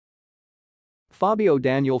Fábio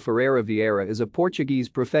Daniel Ferreira Vieira is a Portuguese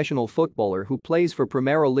professional footballer who plays for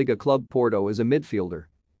Primeira Liga club Porto as a midfielder.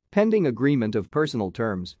 Pending agreement of personal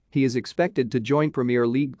terms, he is expected to join Premier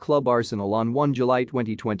League club Arsenal on 1 July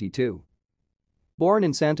 2022. Born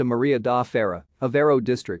in Santa Maria da Feira, Aveiro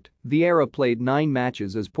district, Vieira played 9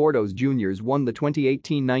 matches as Porto's juniors won the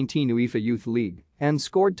 2018-19 UEFA Youth League and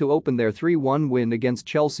scored to open their 3-1 win against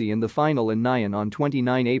Chelsea in the final in Nyon on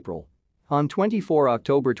 29 April. On 24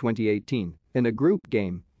 October 2018, in a group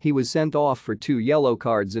game, he was sent off for 2 yellow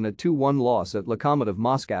cards in a 2-1 loss at Lokomotiv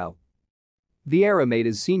Moscow. Vieira made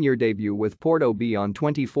his senior debut with Porto B on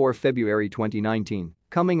 24 February 2019,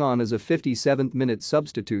 coming on as a 57th-minute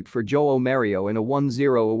substitute for João Mario in a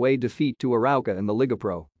 1-0 away defeat to Arauca in the Liga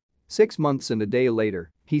Pro. 6 months and a day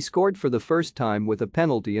later, he scored for the first time with a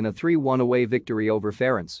penalty in a 3-1 away victory over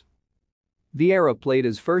Farense. Vieira played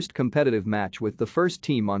his first competitive match with the first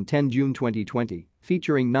team on 10 June 2020,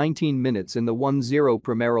 featuring 19 minutes in the 1-0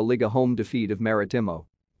 Primeira Liga home defeat of Maritimo.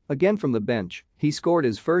 Again from the bench, he scored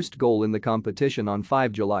his first goal in the competition on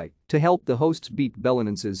 5 July to help the hosts beat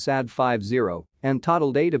Belenenses SAD 5-0 and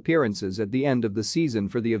totaled 8 appearances at the end of the season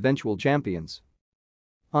for the eventual champions.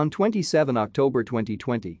 On 27 October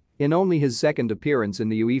 2020, in only his second appearance in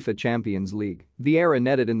the UEFA Champions League, Vieira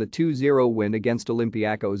netted in the 2-0 win against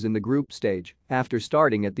Olympiacos in the group stage after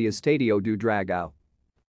starting at the Estadio do Dragão.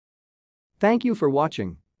 Thank you for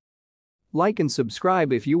watching. Like and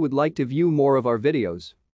subscribe if you would like to view more of our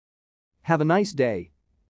videos. Have a nice day.